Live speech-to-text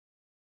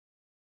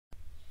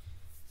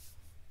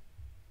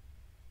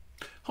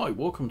Hi,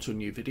 welcome to a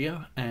new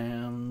video,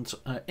 and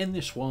in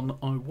this one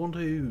I want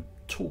to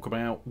talk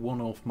about one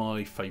of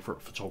my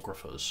favourite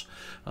photographers.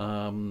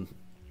 And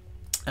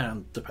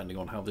depending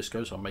on how this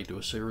goes, I may do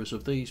a series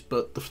of these,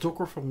 but the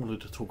photographer I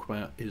wanted to talk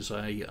about is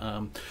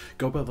a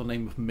guy by the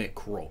name of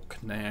Mick Rock.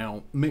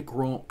 Now, Mick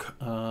Rock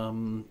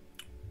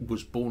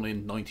was born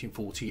in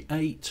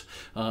 1948.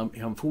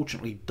 He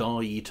unfortunately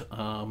died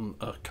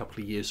a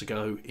couple of years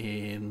ago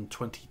in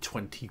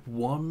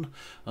 2021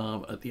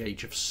 at the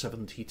age of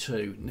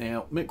 72.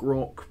 Now, Mick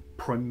Rock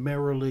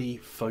primarily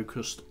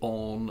focused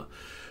on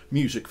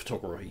music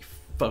photography,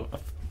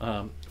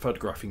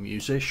 photographing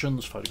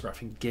musicians,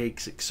 photographing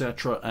gigs,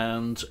 etc.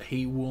 And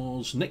he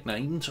was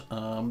nicknamed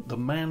the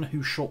man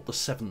who shot the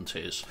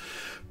 70s,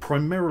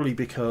 primarily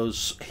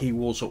because he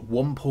was at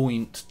one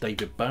point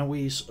David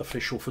Bowie's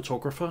official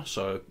photographer,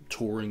 so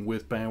touring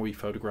with Bowie,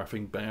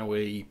 photographing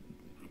Bowie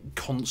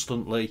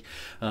constantly.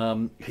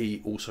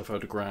 He also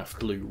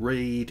photographed Lou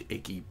Reed,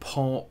 Iggy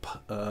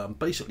Pop,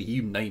 basically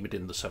you name it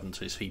in the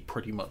 70s, he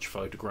pretty much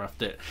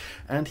photographed it,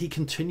 and he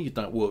continued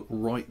that work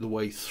right the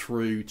way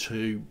through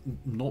to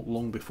not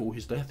long before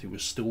his death. He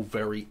was still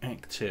very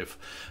active.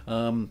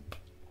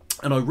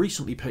 And I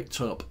recently picked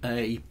up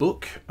a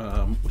book,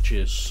 which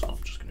is,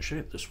 I'm just going to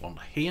share this one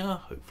here,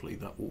 hopefully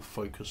that will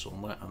focus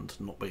on that and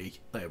not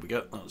be, there we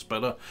go, that's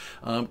better,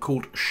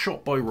 called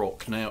Shot by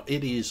Rock. Now,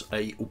 it is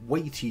a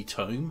weighty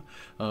tome,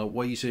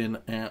 weighs in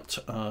at,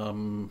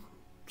 sorry,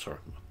 I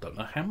don't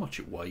know how much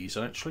it weighs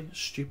actually, a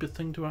stupid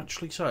thing to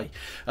actually say.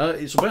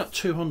 It's about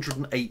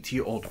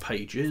 280 odd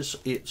pages.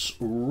 It's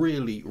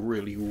really,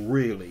 really,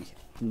 really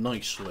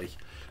nicely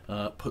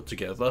put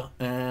together,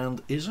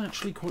 and is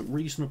actually quite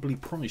reasonably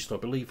priced. I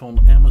believe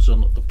on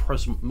Amazon at the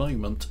present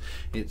moment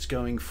it's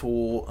going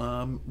for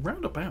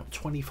round about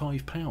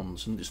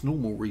 £25, and its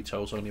normal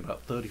retail is only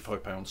about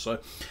 £35. So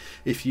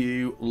if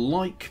you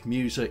like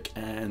music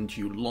and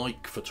you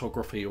like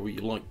photography, or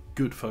you like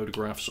good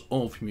photographs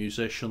of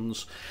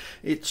musicians,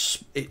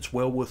 it's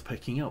well worth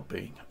picking up,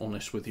 being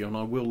honest with you. And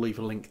I will leave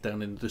a link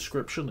down in the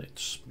description.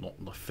 It's not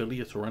an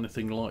affiliate or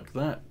anything like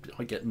that.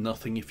 I get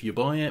nothing if you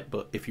buy it,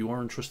 but if you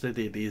are interested,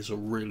 it is a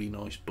really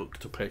nice book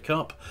to pick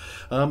up.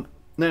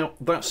 Now,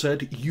 that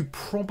said, you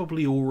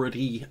probably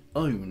already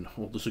own,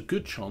 or there's a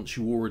good chance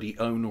you already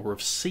own or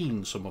have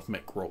seen some of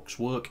Mick Rock's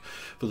work,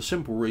 for the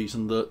simple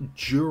reason that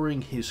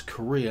during his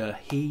career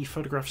he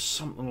photographed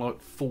something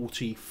like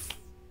 40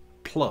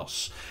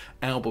 plus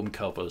album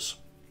covers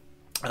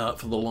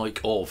for the like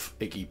of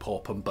Iggy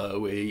Pop and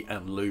Bowie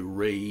and Lou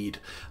Reed,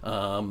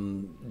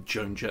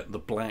 Joan Jett and the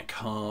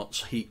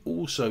Blackhearts. He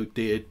also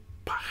did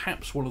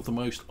perhaps one of the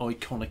most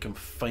iconic and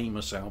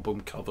famous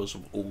album covers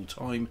of all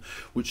time,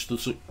 which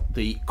is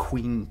the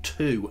Queen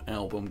 2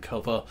 album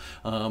cover,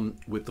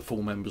 with the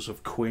four members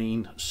of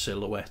Queen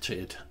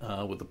silhouetted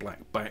with the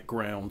black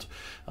background.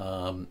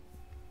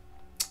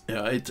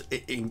 Yeah, it's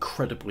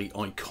incredibly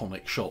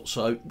iconic shot,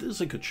 so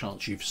there's a good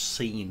chance you've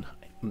seen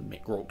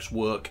Mick Rock's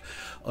work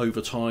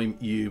over time.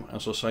 You,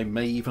 as I say,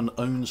 may even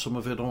own some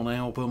of it on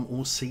album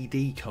or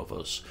CD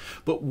covers.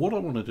 But what I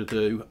wanted to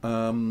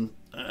do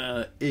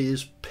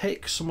is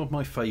pick some of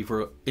my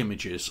favourite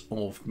images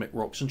of Mick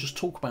Rock's and just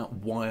talk about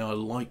why I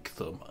like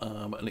them,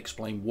 and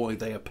explain why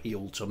they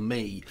appeal to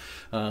me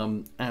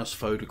as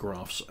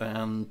photographs,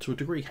 and to a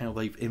degree how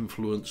they've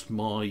influenced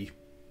my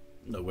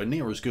nowhere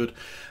near as good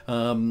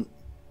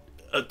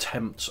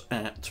attempts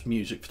at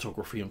music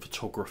photography and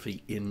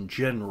photography in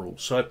general.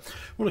 So I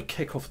want to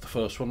kick off the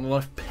first one, and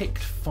I've picked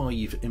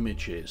 5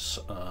 images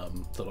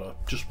that I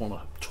just want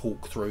to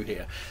talk through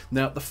here.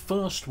 Now, the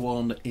first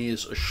one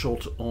is a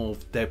shot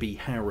of Debbie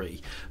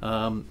Harry.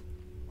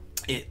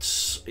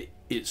 It's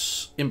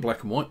in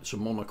black and white. It's a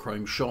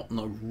monochrome shot, and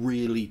I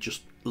really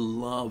just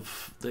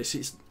love this.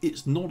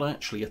 It's not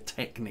actually a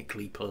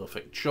technically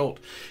perfect shot.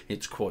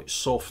 It's quite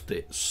soft.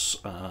 It's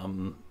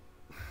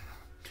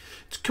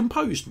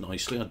composed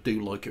nicely. I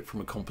do like it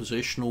from a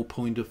compositional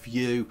point of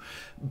view,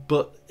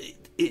 but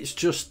it's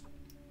just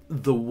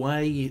the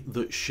way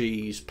that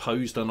she's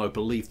posed, and I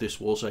believe this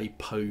was a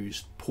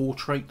posed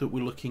portrait that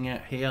we're looking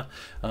at here.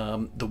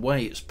 The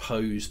way it's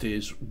posed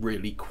is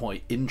really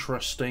quite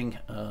interesting,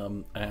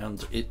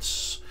 and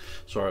it's,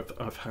 sorry,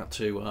 I've had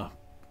to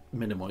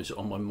minimize it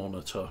on my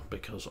monitor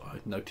because I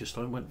noticed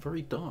I went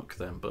very dark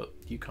then, but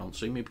you can't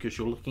see me because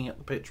you're looking at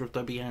the picture of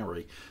Debbie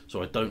Harry,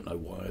 so I don't know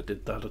why I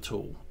did that at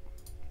all.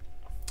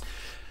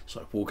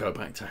 So we'll go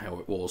back to how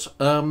it was.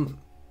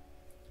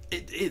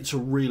 It's a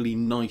really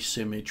nice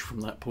image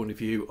from that point of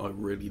view. I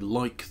really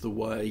like the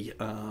way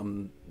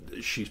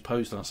she's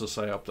posed. As I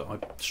say, I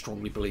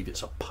strongly believe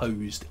it's a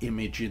posed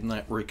image in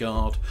that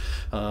regard,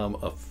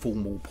 a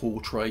formal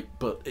portrait,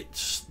 but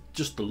it's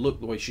just the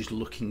look, the way she's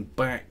looking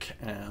back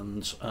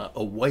and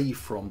away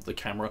from the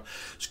camera.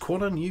 It's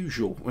quite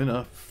unusual. In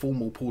a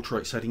formal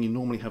portrait setting, you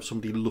normally have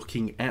somebody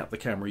looking at the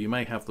camera. You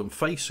may have them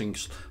facing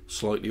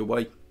slightly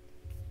away,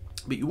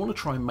 but you want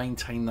to try and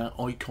maintain that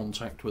eye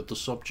contact with the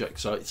subject,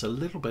 so it's a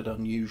little bit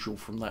unusual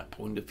from that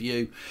point of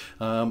view.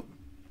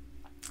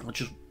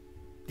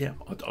 yeah,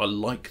 I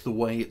like the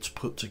way it's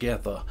put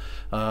together.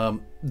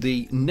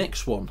 The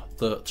next one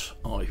that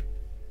I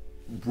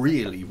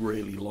really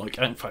like,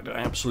 in fact I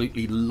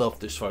absolutely love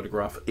this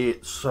photograph,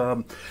 it's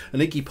an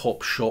Iggy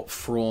Pop shot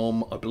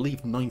from I believe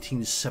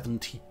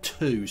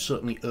 1972,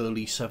 certainly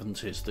early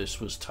 70s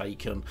this was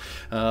taken,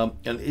 and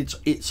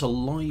it's a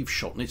live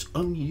shot, and it's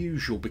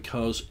unusual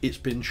because it's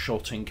been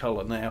shot in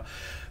colour. Now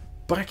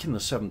back in the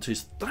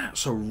 70s,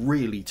 that's a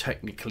really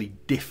technically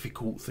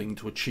difficult thing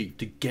to achieve,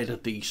 to get a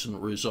decent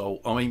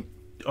result. I mean,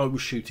 I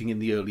was shooting in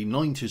the early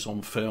 90s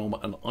on film,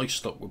 and I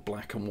stuck with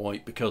black and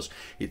white because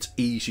it's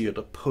easier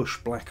to push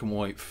black and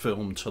white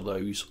film to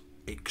those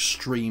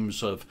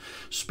extremes of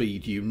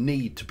speed you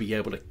need to be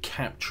able to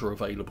capture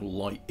available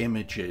light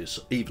images,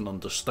 even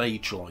under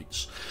stage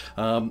lights.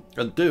 And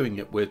doing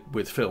it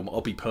with film,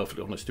 I'll be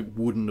perfectly honest, it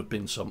wouldn't have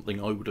been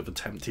something I would have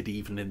attempted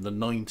even in the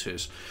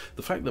 90s.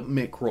 The fact that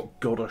Mick Rock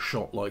got a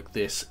shot like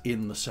this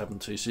in the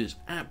 70s is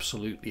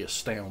absolutely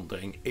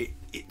astounding.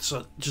 It's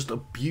just a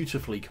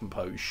beautifully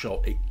composed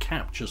shot. It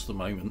captures the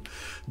moment.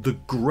 The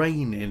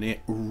grain in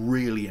it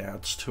really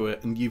adds to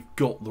it, and you've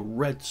got the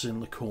reds in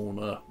the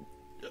corner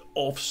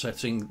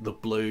offsetting the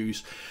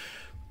blues.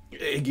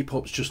 Iggy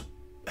Pop's just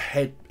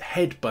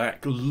head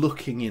back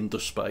looking into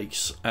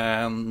space,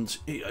 and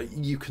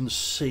you can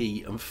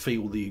see and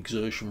feel the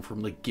exertion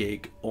from the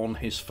gig on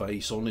his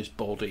face, on his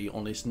body,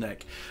 on his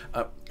neck,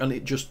 and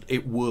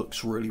it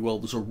works really well.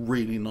 There's a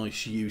really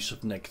nice use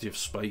of negative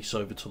space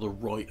over to the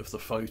right of the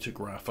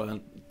photograph,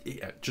 and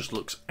it just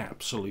looks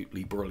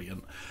absolutely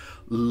brilliant.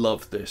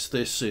 Love this.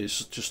 This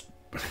is just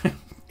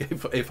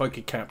if I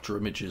could capture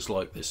images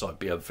like this, I'd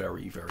be a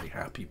very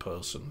happy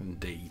person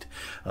indeed.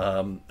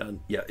 And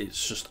yeah,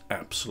 it's just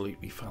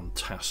absolutely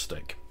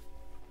fantastic.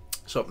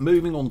 So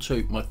moving on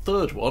to my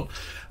third one,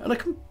 and a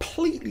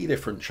completely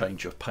different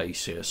change of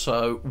pace here.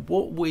 So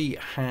what we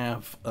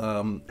have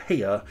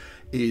here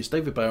is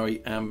David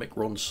Bowie and Mick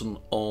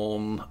Ronson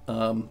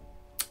on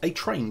a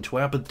train to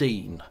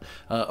Aberdeen.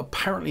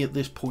 Apparently at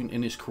this point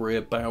in his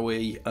career,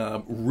 Bowie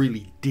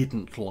really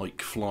didn't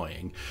like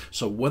flying,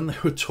 so when they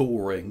were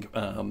touring,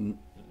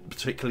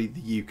 particularly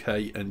the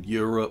UK and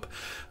Europe,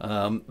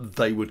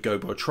 they would go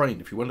by train.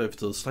 If he went over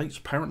to the States,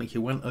 apparently he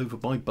went over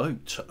by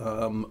boat,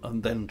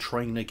 and then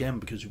train again,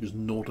 because he was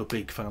not a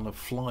big fan of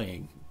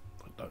flying.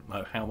 I don't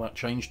know how that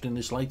changed in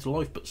his later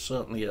life, but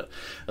certainly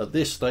at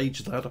this stage,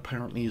 that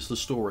apparently is the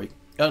story.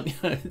 And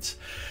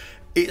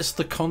it's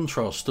the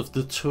contrast of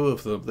the two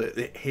of them.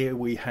 That here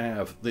we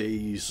have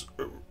these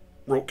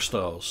rock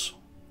stars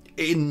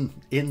in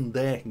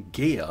their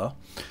gear,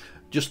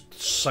 just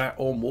sat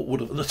on what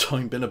would have at the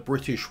time been a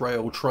British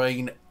rail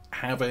train,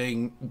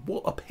 having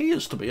what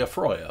appears to be a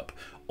fry-up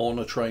on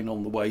a train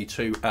on the way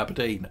to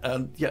Aberdeen.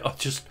 And yeah, I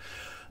just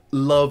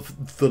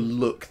love the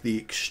look, the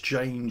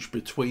exchange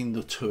between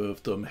the two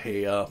of them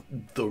here,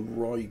 the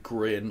wry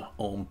grin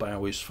on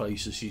Bowie's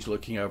face as he's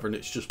looking over, and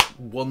it's just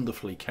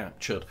wonderfully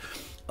captured.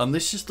 And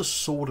this is the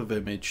sort of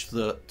image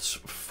that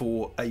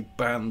for a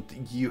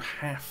band you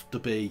have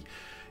to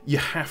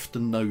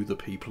know the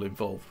people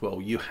involved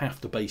well. You have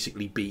to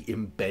basically be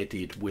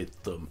embedded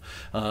with them,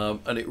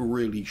 and it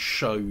really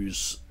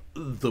shows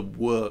the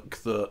work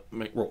that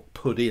Mick Rock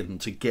put in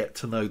to get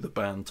to know the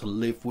band, to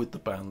live with the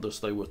band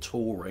as they were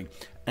touring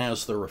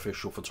as their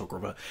official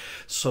photographer,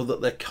 so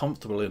that they're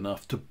comfortable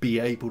enough to be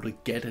able to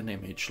get an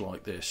image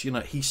like this. You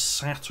know, he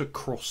sat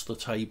across the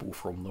table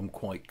from them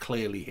quite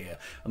clearly here,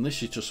 and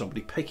this is just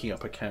somebody picking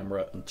up a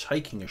camera and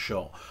taking a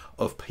shot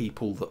of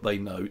people that they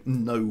know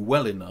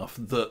well enough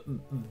that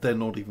they're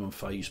not even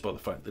fazed by the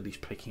fact that he's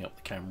picking up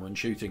the camera and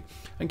shooting.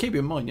 And keep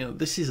in mind, you know,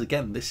 this is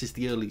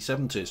the early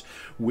 70s.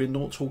 We're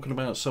not talking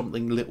about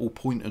something little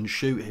point and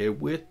shoot here.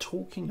 We're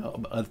talking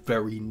about a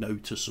very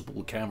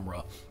noticeable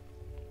camera.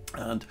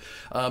 And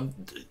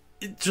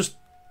it just,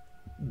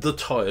 the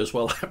tie as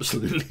well,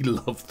 absolutely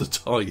love the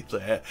tie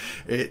there.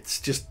 It's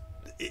just,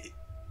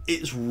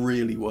 it's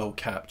really well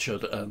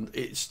captured, and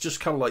it's just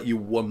kind of like you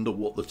wonder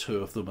what the two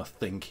of them are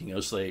thinking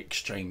as they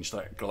exchange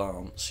that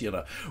glance. You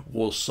know,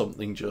 was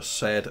something just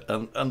said?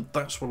 And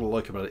that's what I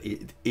like about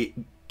it. It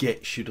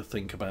gets you to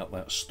think about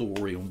that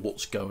story and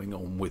what's going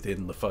on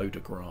within the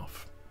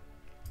photograph.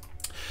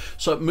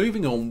 So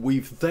moving on,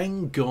 we've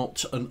then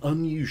got an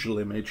unusual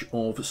image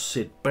of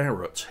Syd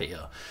Barrett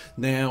here.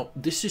 Now,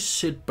 this is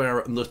Syd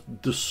Barrett and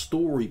the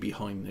story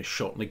behind this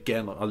shot. And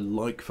again, I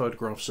like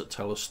photographs that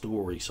tell a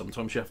story.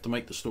 Sometimes you have to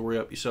make the story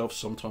up yourself.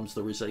 Sometimes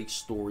there is a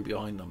story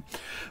behind them.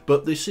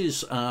 But this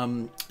is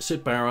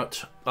Syd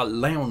Barrett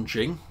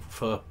lounging,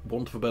 for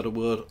want of a better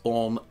word,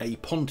 on a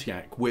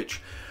Pontiac,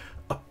 which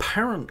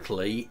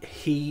apparently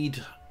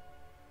he'd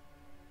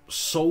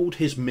sold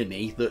his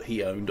Mini that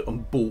he owned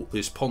and bought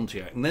this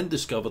Pontiac, and then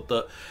discovered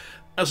that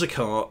as a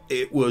car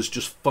it was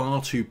just far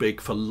too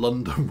big for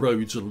London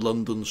roads and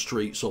London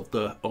streets of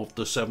the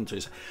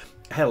 70s.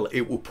 Hell,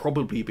 it will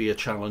probably be a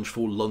challenge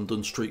for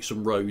London streets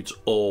and roads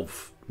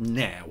of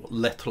now,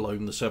 let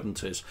alone the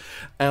 70s.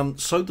 And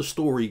so the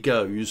story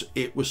goes,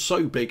 it was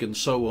so big and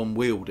so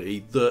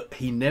unwieldy that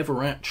he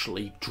never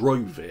actually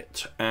drove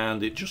it,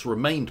 and it just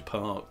remained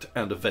parked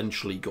and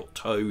eventually got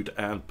towed,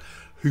 and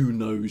who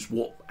knows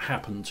what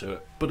happened to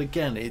it. But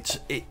again,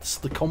 it's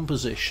the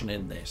composition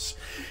in this.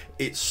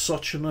 It's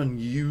such an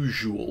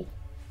unusual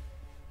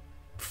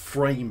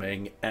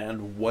framing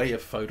and way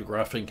of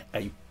photographing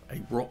a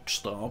rock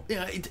star.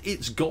 Yeah,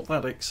 it's got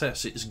that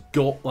excess, it's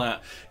got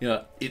that, you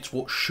know, it's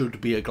what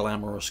should be a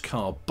glamorous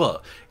car,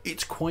 but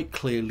it's quite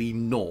clearly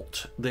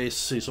not.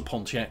 This is a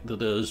Pontiac that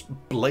has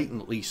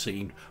blatantly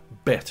seen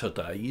better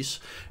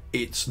days.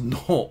 It's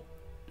not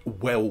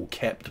well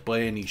kept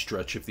by any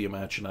stretch of the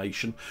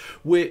imagination,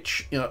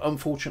 which, you know,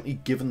 unfortunately,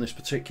 given this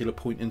particular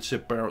point in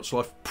Syd Barrett's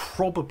life,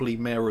 probably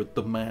mirrored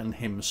the man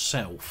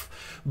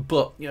himself.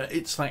 But, you know,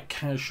 it's that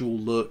casual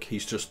look.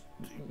 He's just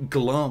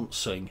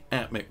glancing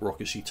at Mick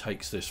Rock as he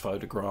takes this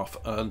photograph,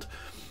 and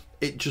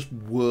it just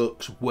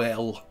works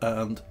well,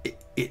 and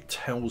it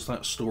tells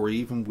that story,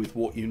 even with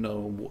what you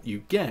know and what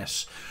you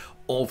guess,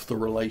 of the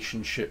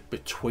relationship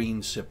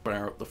between Syd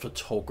Barrett, the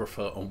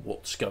photographer, and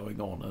what's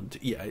going on. And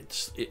yeah,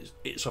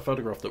 it's a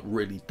photograph that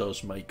really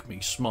does make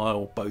me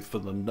smile, both for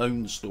the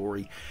known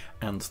story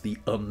and the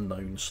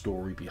unknown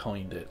story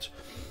behind it.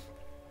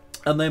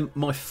 And then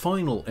my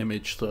final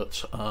image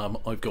that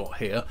I've got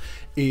here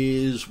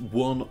is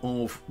one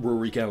of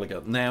Rory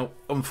Gallagher. Now,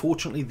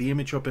 unfortunately, the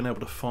image I've been able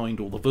to find,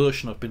 or the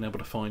version I've been able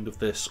to find of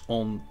this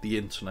on the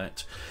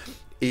internet,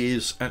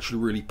 is actually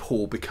really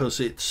poor, because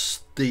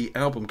it's the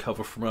album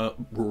cover from a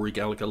Rory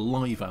Gallagher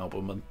live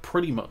album, and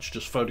pretty much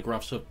just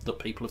photographs that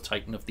people have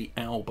taken of the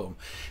album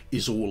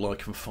is all I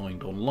can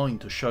find online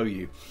to show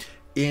you.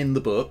 In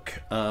the book,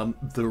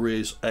 there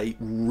is a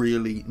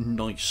really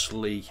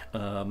nicely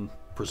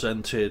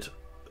presented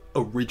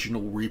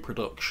original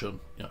reproduction,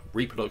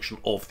 reproduction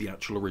of the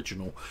actual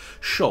original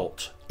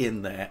shot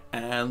in there,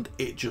 and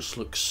it just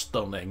looks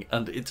stunning.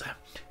 And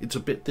it's a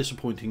bit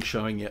disappointing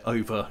showing it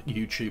over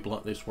YouTube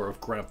like this, where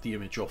I've grabbed the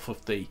image off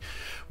of the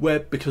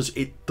web, because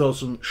it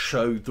doesn't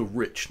show the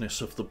richness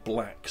of the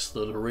blacks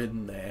that are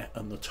in there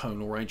and the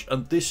tonal range.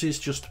 And this is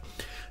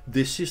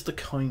the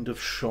kind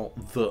of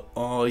shot that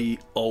I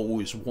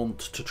always want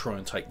to try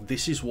and take.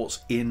 This is what's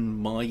in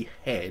my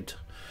head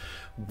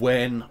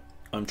when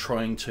I'm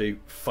trying to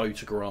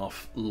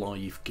photograph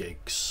live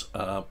gigs,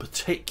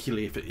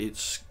 particularly if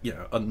it's, you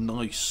know, a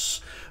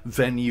nice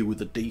venue with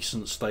a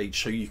decent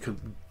stage, so you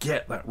can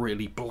get that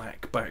really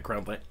black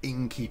background, that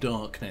inky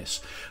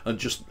darkness, and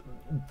just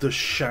the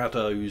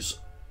shadows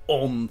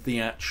on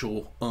the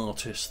actual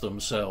artists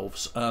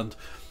themselves. And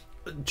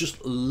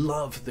just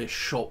love this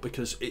shot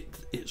because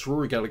it's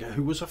Rory Gallagher,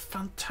 who was a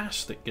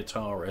fantastic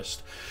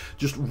guitarist,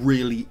 just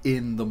really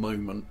in the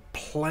moment,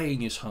 playing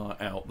his heart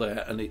out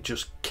there, and it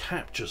just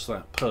captures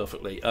that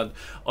perfectly. And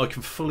I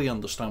can fully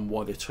understand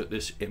why they took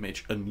this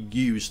image and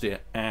used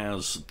it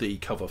as the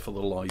cover for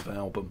the live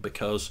album,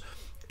 because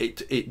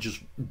it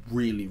just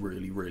really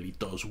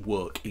does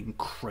work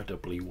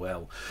incredibly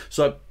well.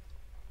 So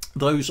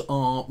those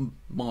are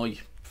my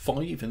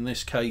 5, in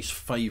this case,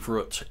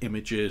 favourite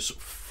images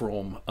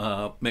from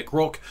Mick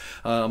Rock.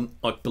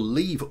 I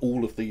believe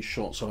all of these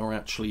shots are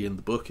actually in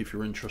the book if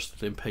you're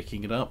interested in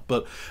picking it up,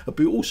 but I'd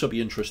also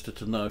be interested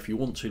to know, if you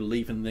want to,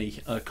 leave in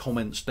the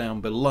comments down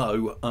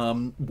below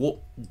what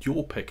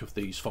your pick of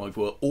these 5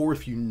 were, or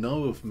if you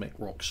know of Mick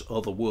Rock's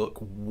other work,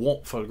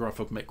 what photograph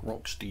of Mick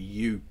Rock's do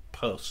you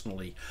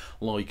personally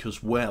like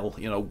as well?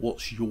 You know,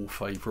 what's your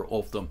favourite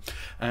of them?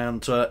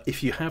 And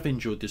if you have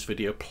enjoyed this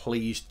video,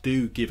 please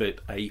do give it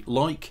a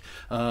like,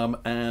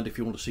 and if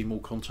you want to see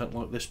more content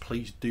like this,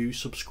 please do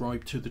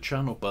subscribe to the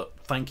channel. But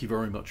thank you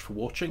very much for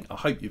watching. I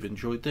hope you've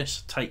enjoyed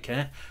this. Take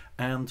care,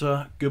 and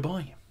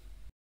goodbye.